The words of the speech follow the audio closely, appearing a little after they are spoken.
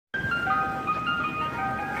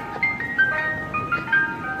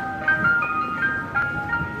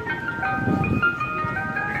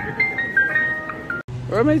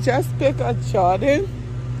Romi just picked up Jordan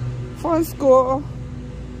from school.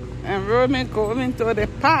 And Romi going to the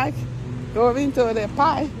park. Going to the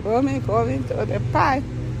park. Romi going to the park.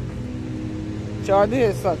 Jordan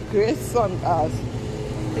is a great son, guys.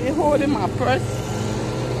 He holding my purse.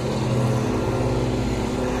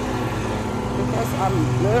 Because I'm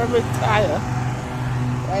a little bit tired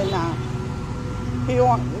right now.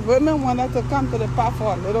 Women wanted to come to the park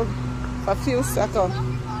for a few seconds.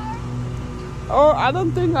 Oh, I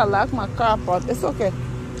don't think I like my car, but it's okay.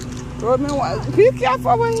 Romi, be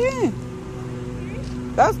careful over here.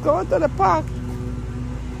 Let's go to the park.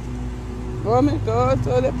 Romi, go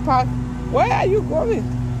to the park. Where are you going?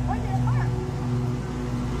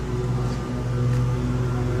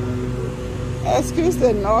 Excuse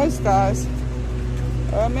the noise, guys.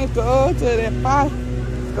 Romi, go to the park.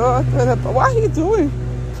 Go to the park. What are you doing?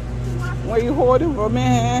 When you hold him Romi's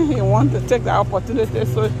hand, he wants to take the opportunity.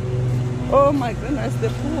 So, oh my goodness, the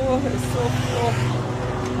pool is so full.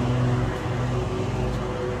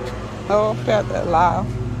 Oh, pet loud.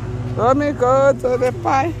 Romi, go to the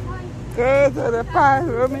park. Go to the park.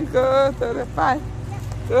 Romi, go to the park.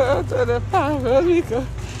 Go to the park. Romi, go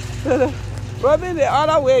to the... Romi, the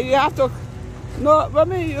other way, you have to... No,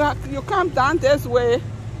 Romi, you come down this way.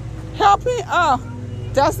 Help me up.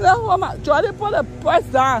 Just let Romi... Jordan, put the purse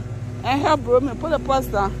down. And help Romi. Put the purse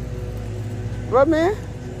down. Romi?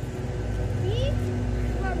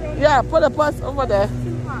 Yeah, put the purse over there.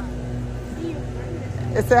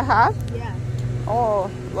 Is it hot? Yeah.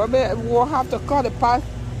 Oh, Romi, we'll have to call the park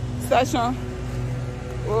session.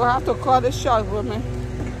 We'll have to call the shot, Romi.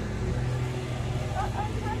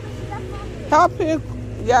 Help him.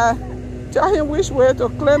 Yeah. Tell him which way to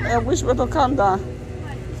climb and which way to come down.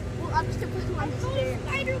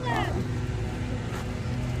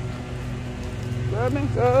 Romi,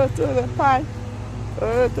 go to the park.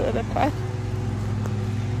 Go to the park.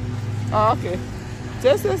 Oh, okay.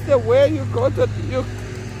 This is the way you go to,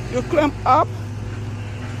 you climb up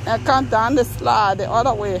and come down the slide the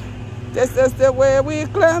other way. This is the way we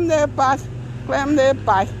climb the park. Climb the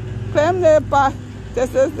park. Climb the park.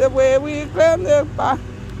 This is the way we climb the park.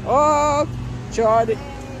 Oh, Jordan.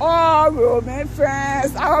 Oh, Romi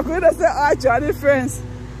friends. I was going to say, oh, Jordan friends.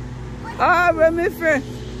 Oh, Romi friends.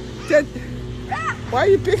 Why are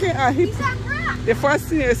you picking up? The first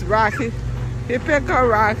thing is rock. He picked up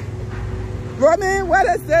rock. Romi, what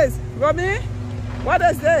is this? Romi, what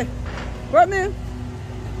is this? Romi,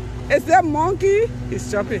 is that monkey?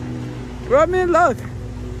 He's jumping. Romi, look.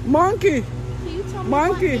 Monkey. Can you tell me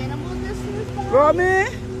monkey. What animal this is?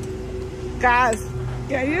 Romi, guys,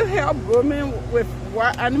 can you help Romi with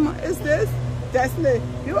what animal is this? Destiny,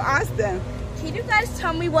 you ask them. Can you guys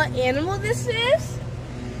tell me what animal this is?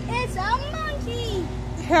 It's a monkey.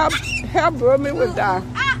 Help Romi with that.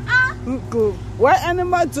 Goo. What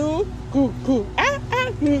animal do? Goo goo.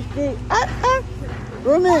 Goo goo.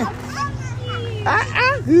 Romi.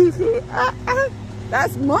 Goo goo.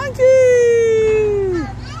 That's monkey.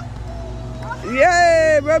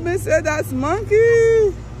 Yay! Romi said that's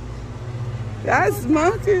monkey. That's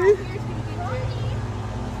monkey.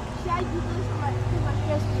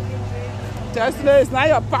 Tesla, it's not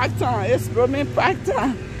your park time. It's Romi park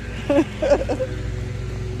time.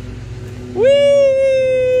 Whee!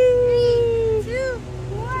 3, 2,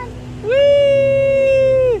 1.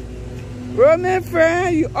 Whee! Romi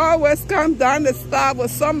friend, you always come down the stop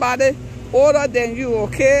with somebody older than you,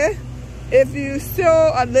 okay? If you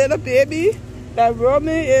still a little baby, like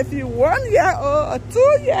Romi, if you 1 year old or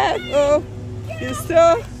 2 years old, you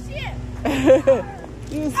still...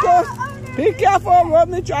 you still... Be careful,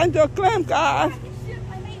 Romi, trying to climb, guys.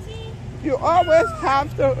 You always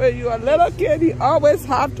have to, when you're a little kid, you always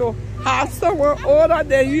have to have someone older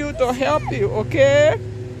than you to help you, okay?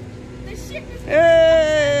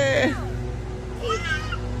 Hey!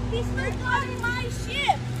 He's still on my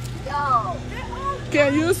ship. Yo.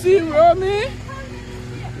 Can you see Romi?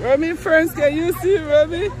 Romi friends, can you see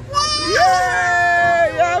Romi? Yeah!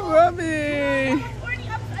 Yeah, Romi!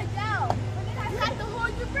 Upside down. We're gonna have to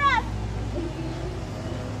hold your breath.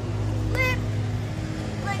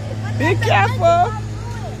 Be careful.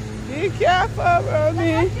 Be careful,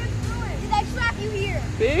 Romi. Did I trap you here?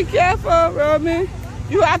 Be careful, Romi.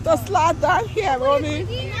 You have to slide down here, Romi.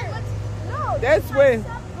 No. This way.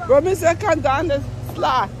 Romi said come down the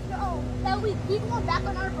slide. No. Then we go back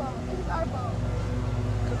on our boat. This is our boat.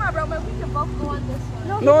 Come on, bro. We can both go on this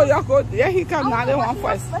one. No, y'all go. Yeah, he come down the one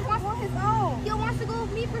first. But he wants on his own. He wants to go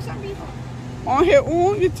with me for some reason. On his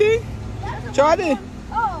own, you think? Charlie,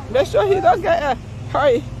 make sure he don't get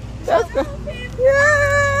hurry. Let's go.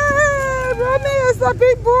 Yeah, Romi is a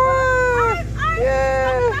big boy.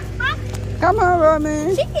 Yeah. Come on,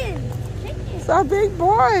 Romi. Chicken. It's a big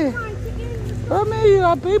boy. Come on, chicken. Romi,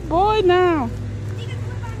 you're a big boy now. Chicken,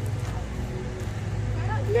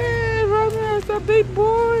 Yeah, Romi is a big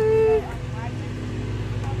boy.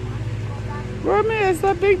 Romi is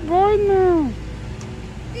a big boy now.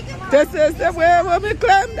 This is the way Romi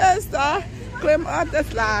climb the star. Climb up the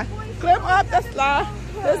slide. Climb up the slide.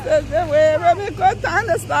 This is the way Romi go down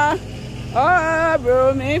the slide. Oh,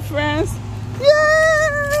 Romi friends. Yeah!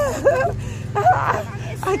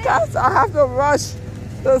 I guess I have to rush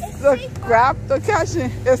to grab the catch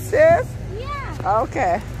it. It's safe? Yeah.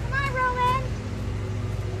 Okay. Come on, Roman.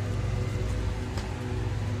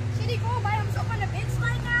 Should he go by himself on the big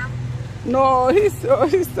slide now? No, he's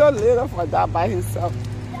so little for that by himself.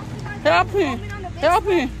 Help him. Help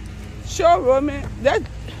him. Show Romi that.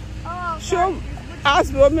 Oh, Show.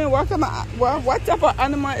 Ask Romi what type of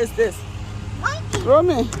animal is this? Monkey.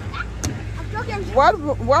 Romi, I'm joking.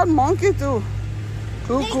 what monkey do?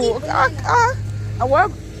 Cuckoo. And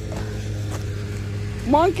what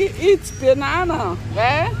monkey eats banana,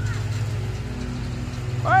 right?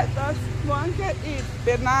 What does monkey eat?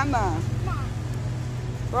 Banana. Come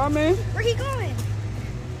on. Romi, Where he going?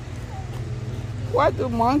 what do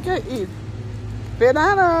monkey eat?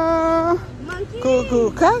 Banana. Monkey.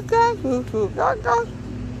 Cuckoo, caca, cuckoo, caca.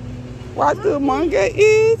 What do monkey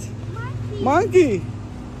eat? Monkey.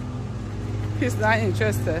 He's not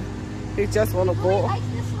interested. He just want to go. Likes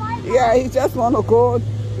this slide? Yeah, he just want to go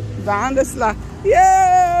down the slide.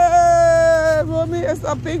 Yeah, Romi is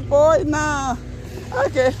a big boy now.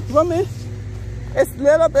 Okay, Romi, it's a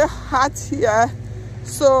little bit hot here.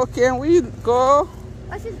 So can we go?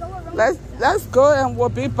 Let's just go around. Let's go and we'll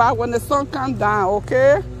be back when the sun comes down,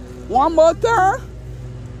 okay? One more time.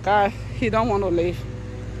 God, he don't want to leave.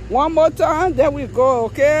 One more time, then we go,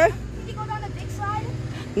 okay? Did he go down the big slide?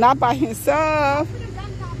 Not by himself. Put him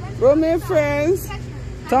down now. Romi friends,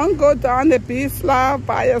 don't go down the big slide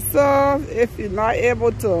by yourself if you're not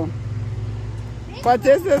able to. But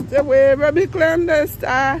this is the way Romi climb the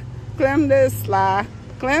star, climb the slide,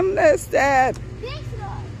 climb the step.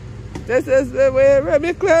 This is the way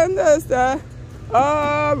Romi climb the star.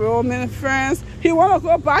 Oh, Romi friends. He want to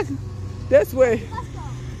go back this way.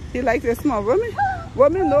 He like this small.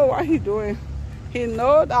 Romi know what he doing. He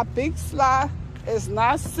know that big slide is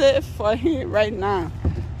not safe for him right now.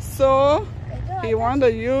 So he want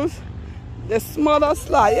to use the smaller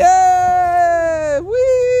slide. Yay!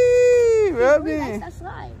 Wee! Romi.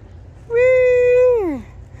 Wee!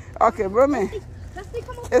 Okay, Romi.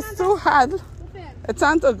 It's too hot. It's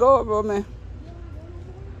time to go, Romi.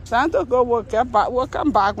 Time to go. We'll get back. We'll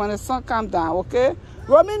come back when the sun comes down, okay?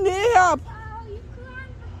 Romi need help.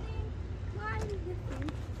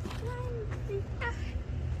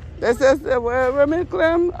 This is the way Romi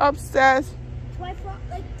climb upstairs. Do I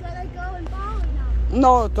go and fall or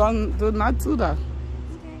no? No, do not do that.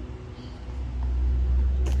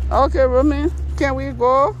 Okay, Romi, can we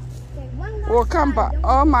go? Okay, one last We'll come back.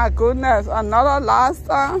 Oh my goodness, another last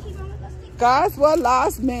time. time. Guys, what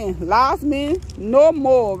last mean? Last mean no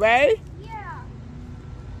more, right? Yeah.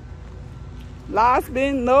 Last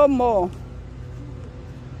mean no more.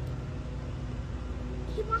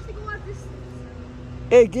 He wants to go up this.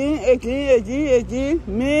 Again.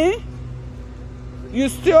 Me? You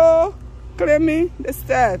still claiming the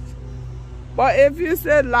steps. But if you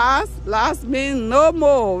say last mean no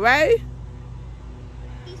more, right?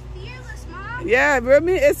 He's fearless, Mom. Yeah,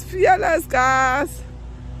 Romi is fearless, guys.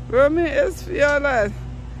 Romi is fearless.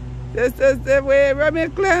 This is the way Romi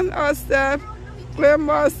climb our step. Climb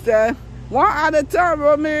our step. One at a time,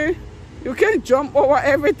 Romi. You can't jump over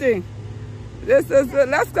everything. This is the,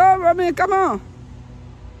 let's go, Romi. Come on.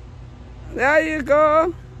 There you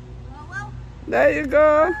go. There you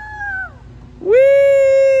go. Whee!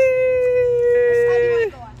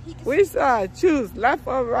 Which side? Choose left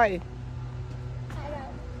or right.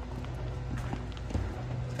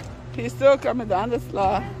 He's still coming down the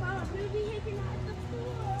slide.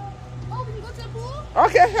 Oh, we can go to the pool?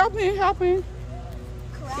 Okay, help me.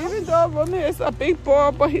 Even though Romi is a big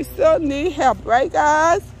boy, but he still need help, right,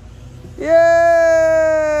 guys?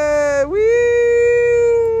 Yeah! Whee!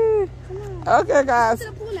 Okay, guys. To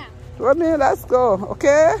the pool now. Romi, let's go,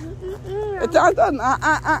 okay? It's time to,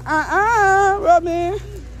 Romi.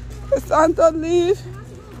 It's time to leave.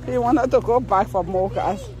 He wanted to go back for more,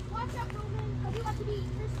 guys.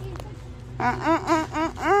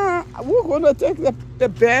 We're going to take the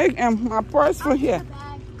bag and my purse from here.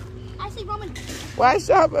 Actually, Roman. Watch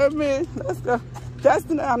out, Romi. Let's go.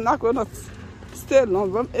 Destiny, I'm not going to stay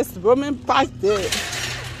long. It's Roman park day.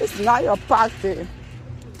 It's not your park day.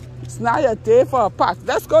 It's not your day for a park.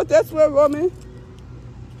 Let's go this way, Romi.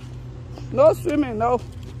 No swimming, no.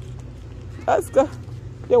 Let's go.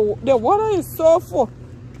 The water is so full.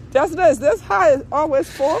 Yesterday, is this high? It's always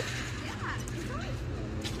full?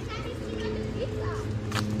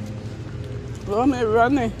 Romi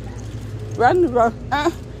running. Run.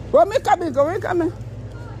 Romi coming, coming.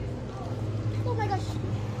 Oh my gosh.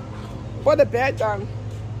 Put the bed down.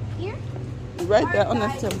 Here? Right there on the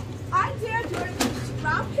table. I dare Jordan to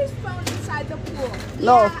drop his phone inside the pool.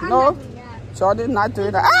 No, yeah, no. Jordan not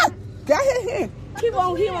doing that. Ah! Get here. He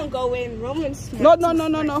won't go in. Roman's No. I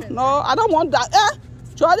don't want that.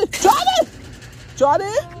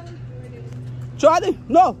 Jordan,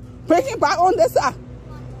 no. Bring him back on this side.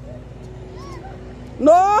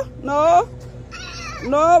 No.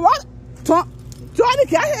 What? Jordan,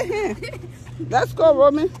 get here. Let's go,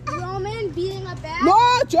 Romi. Roman being a bad.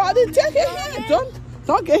 No, Jordan, take it here.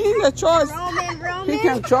 Don't get him the choice. Roman. He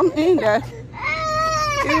can jump in there.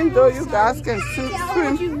 Even though you guys can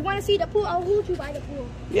swim. You want to see the pool? I'll hold you by the pool.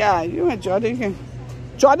 Yeah, you and Jordan can.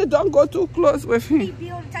 Jordan, don't go too close with him. Be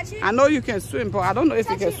able to touch it? I know you can swim, but I don't know if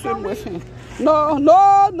you can swim with him. No. Okay,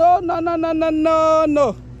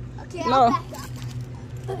 No. I'll back up.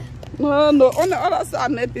 No. On the other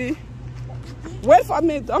side, maybe. Wait for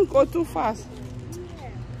me. Don't go too fast.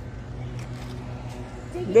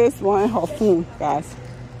 This one, her phone, guys.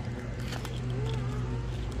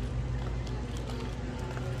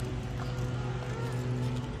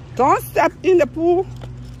 Don't step in the pool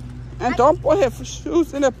and don't put her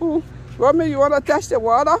shoes in the pool. Romi, you want to touch the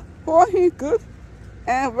water? Hold him good.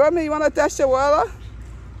 And Romi, you want to touch the water?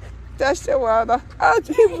 Touch the water. Oh,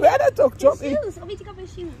 he's ready to jump in. Let me take off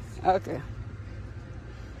his shoes. Okay.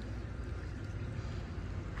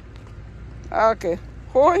 Okay.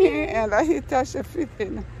 Hold him and let him touch the feet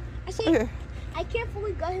in. Actually, I can't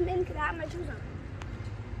fully gut him in because I have my shoes on.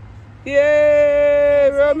 Yay,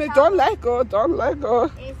 Romi, don't let go. Is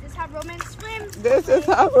this how Roman swims? This is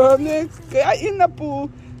how Romi get in the pool.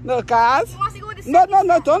 No, guys. He wants to go with the No,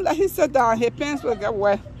 second don't let him sit down. His pants will get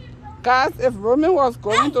wet. Guys, if Romi was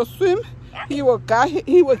going to swim, he will get his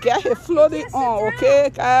floating on, okay,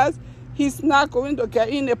 guys? He's not going to get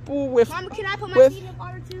in the pool with... Mama, can I put my feet in the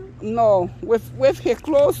water too? No, with his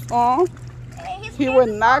clothes on. He will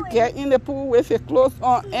not get in the pool with his clothes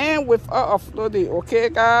on and without a floaty, okay,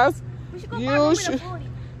 guys?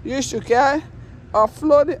 You should get a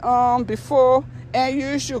floaty on before, and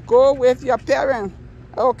you should go with your parents,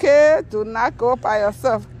 okay? Do not go by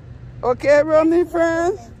yourself, okay, Romi,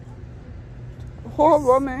 friends? Hold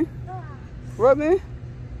Romi.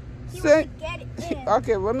 Say,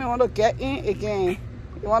 okay, Romi want to get in again.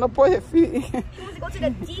 He want to put his feet in. He wants to go to the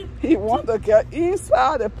deep. He want to get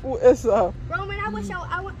inside the pool itself. Roman, I wish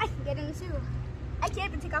I can get in too. I can't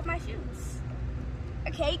even take off my shoes.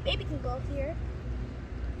 Okay, baby can go here.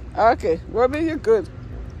 Okay, Romi, you're good.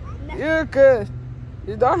 No. You're good.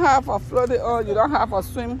 You don't have a floaty on. You don't have a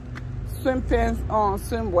swim pants on,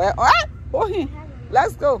 swimwear. Ah! Hold him.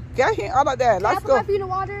 Let's go. Get him out of there. Let's go. Can I put my feet in the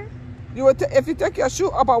water? If you take your shoe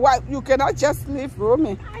up, you cannot just leave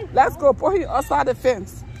Romi. Let's go. Put him outside the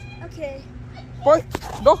fence. Okay. What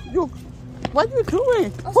are you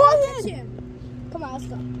doing? Hold him. Come on, let's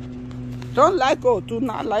go. Don't let go. Do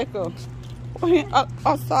not let go. Put him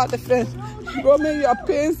outside the fence. Romi, your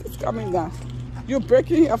pants is coming down. You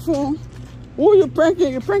breaking your phone. Who you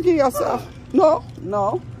pranking? You pranking yourself. No.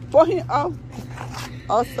 Put him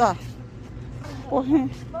outside. Put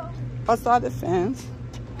him outside the fence.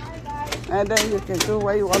 And then you can do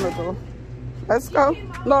what you want to do. Let's go.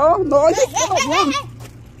 No, he's going to run.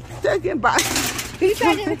 Take him back. He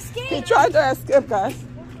tried to escape. He tried to escape, guys.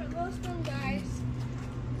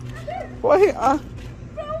 Put him up.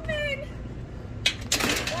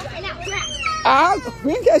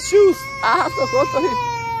 Bring your shoes. I have to go to him.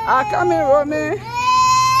 I'll come in, Romi.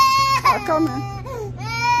 I'll come in.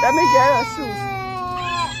 Let me get your shoes.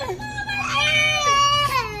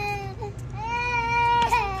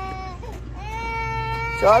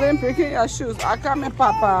 Jordan, picking your shoes. I'll come in,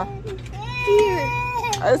 Papa. Here.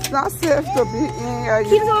 It's not safe to be in here.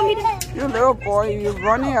 He doesn't want me to. You little boy, you're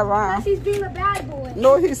running around. He's being a bad boy.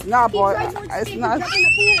 No, he's not, boy. It's not safe.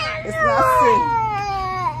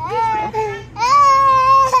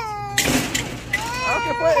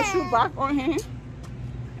 Okay, put your shoe back on him.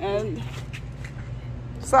 And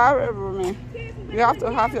sorry, Romi. You have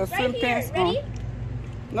to have your swim pants on.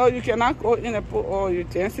 No, you cannot go in the pool or you're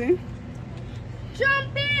dancing.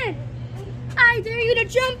 Jump in! I dare you to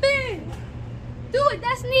jump in! Do it,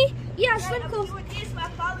 Destiny! Yeah, swim close.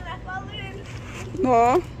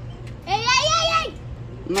 No. Hey!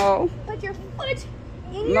 No. Put your foot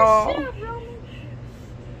in your shoe, Roman.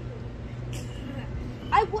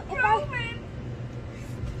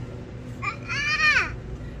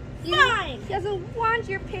 Fine. He doesn't want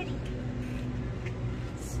your pity.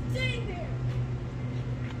 Stay there.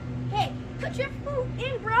 Hey, put your foot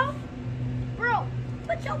in, bro. Bro,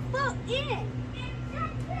 put your foot in.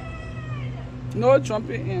 Jump in. No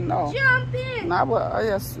jumping in, no. Jump in. Nah, but I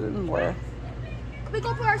just swimwear. Can we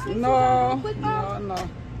go put our swimsuits on real quick, Mom? No. Can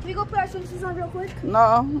we go put our swimsuits on real quick?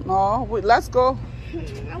 No. Wait, let's go.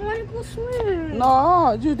 I want to go swim.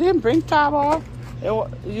 No, you didn't bring towel.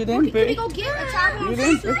 You didn't bring. Can we go get a towel You and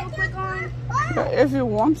didn't swim real quick on? If you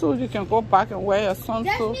want to, you can go back and wear your That's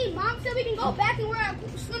swimsuit. me. Mom said we can go back and wear our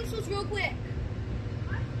swimsuits real quick.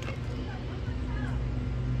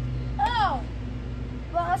 Oh.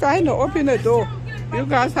 Well, Trying to open the door. You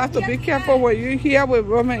guys have to be careful when you're here with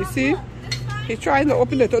Roman. See? He's trying to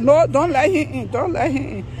open the door. No, don't let him in. Don't let him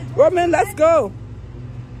in. Roman, let's go.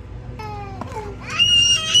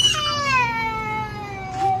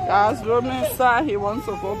 Guys, Roman said he wants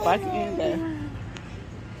to go back in there.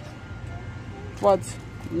 But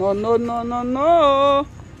no.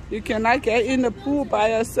 You cannot get in the pool by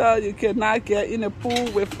yourself. You cannot get in the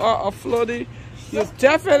pool without a floaty. You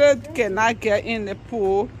definitely cannot get in the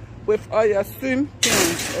pool with all your swim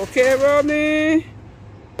things. Okay, Romy?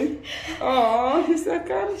 Oh, he said,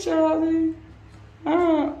 come, Charlie.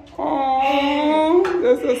 Oh,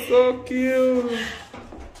 this is so cute.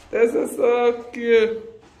 This is so cute.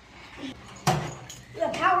 The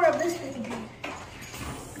power of this baby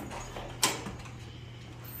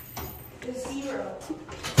is 0.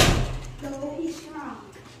 No, he's strong.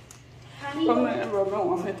 Roman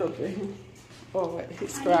want me to play him. Oh, wait,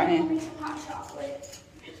 he's crying. Give me some hot chocolate.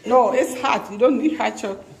 No, it's hot. You don't need hot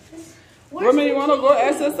chocolate. Roman, you want to go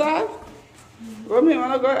exercise? Roman, you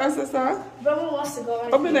want to go exercise? Roman wants to go.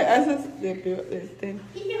 Open the exercise thing.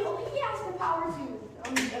 He has the power to.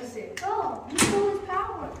 That's it. Go. You know his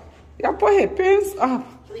power. Yeah, put his pants up.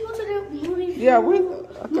 Can we go to the movie? Yeah,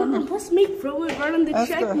 Mom, let's make Roman run on the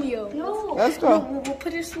treadmill. No. Let's go. No, we'll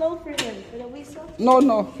put it slow for him. It'll be so cute.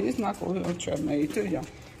 No, he's not going on treadmill. He's too young.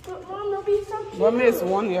 But Mom, it'll be so cute. Romy is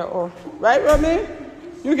 1 year old. Right, Romy?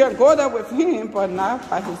 You can go there with him, but not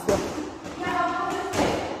by himself.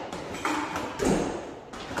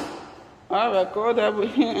 All right, go there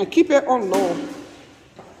with him and keep it on low.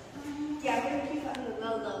 Yeah, we're going to keep it on the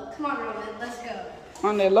low. Come on, Roman, let's go.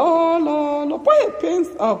 On the low. Put your pants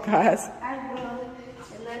up, guys. I will.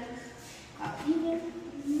 And then, even.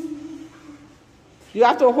 You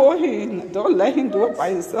have to hold him. Don't let him do it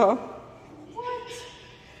by himself. What?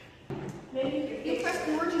 Maybe you press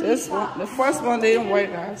the emergency This stop. one, the first one didn't work,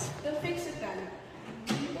 guys. They'll fix it then.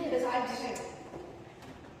 Because I just can't.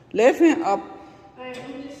 Lift him up. Alright, let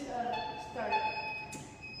me just start.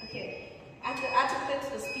 Okay. I have to fix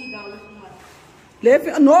the speed on this one. Lift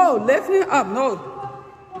him up. No.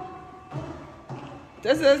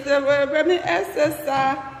 This is the way, Romy,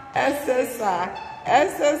 exercise.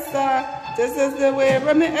 This is the way,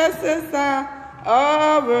 Romy, exercise.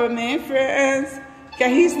 Oh, Romy, friends. Okay,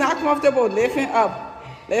 he's not comfortable. Lift him up.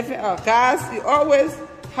 Guys, you always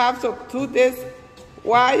have to do this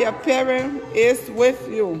while your parent is with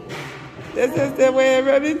you. This is the way,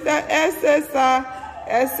 Romy, exercise.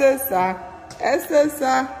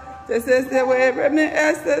 This is the way, Romy,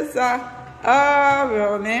 exercise. Oh,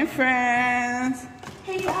 Romy, friends.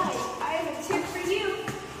 Hey guys, I have a tip for you.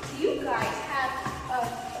 You guys have a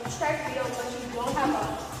treadmill, but you don't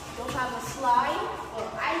have a slide. Well,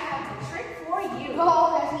 I have a trick for you.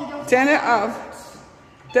 Turn it off.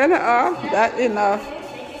 That's enough.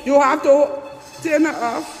 You have to turn it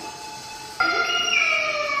off.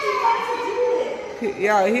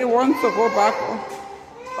 Yeah, he wants to go back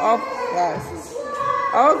up, guys.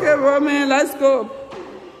 Okay, Romy, let's go.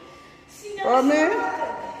 Romy,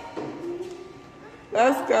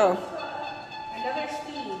 let's go. Another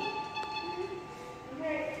speed.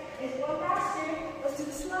 Okay, it's one faster. Let's do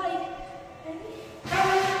the slide.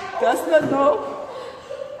 Just let go.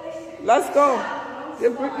 Let's go. You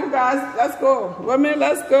guys, let's go. Romy,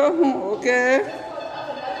 let's go. Okay.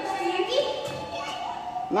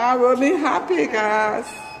 Now Romy happy, guys.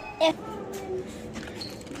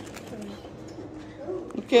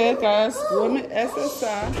 Okay, guys. Romy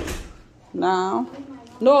exercise. Now.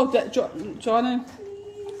 No, Jordan.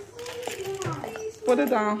 Put it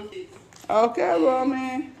down. Okay,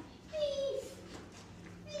 Romy.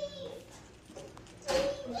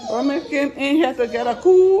 Romy came in here to get a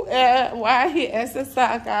cool air while he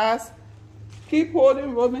exercises, guys. Keep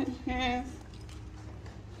holding Roman's hands.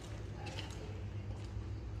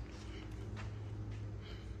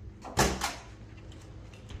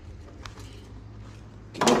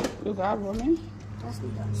 You got Romy? Yes, he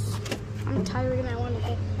does. I'm tired and I want to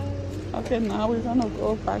go home. Okay, now we're gonna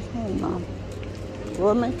go back home now.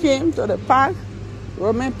 Romi came to the park.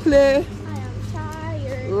 Romi play. I am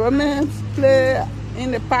tired. Romi play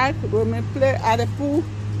in the park. Romi play at the pool.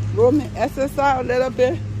 Romi exercise a little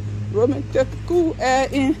bit. Romi took cool air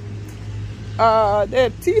in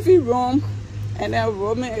the TV room. And then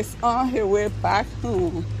Romi is on her way back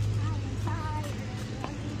home.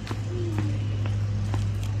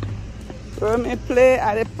 Romi play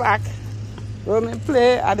at the park. Romi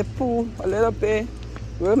play at the pool a little bit.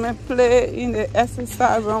 Romi play in the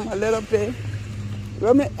exercise room a little bit.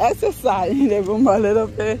 Romi exercise in the room a little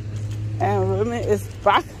bit. And Romi is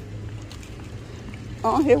back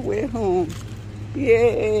on her way home.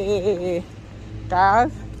 Yay!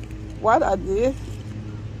 Guys, what I did,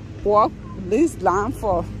 walk this land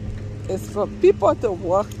for, is for people to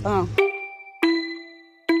walk on.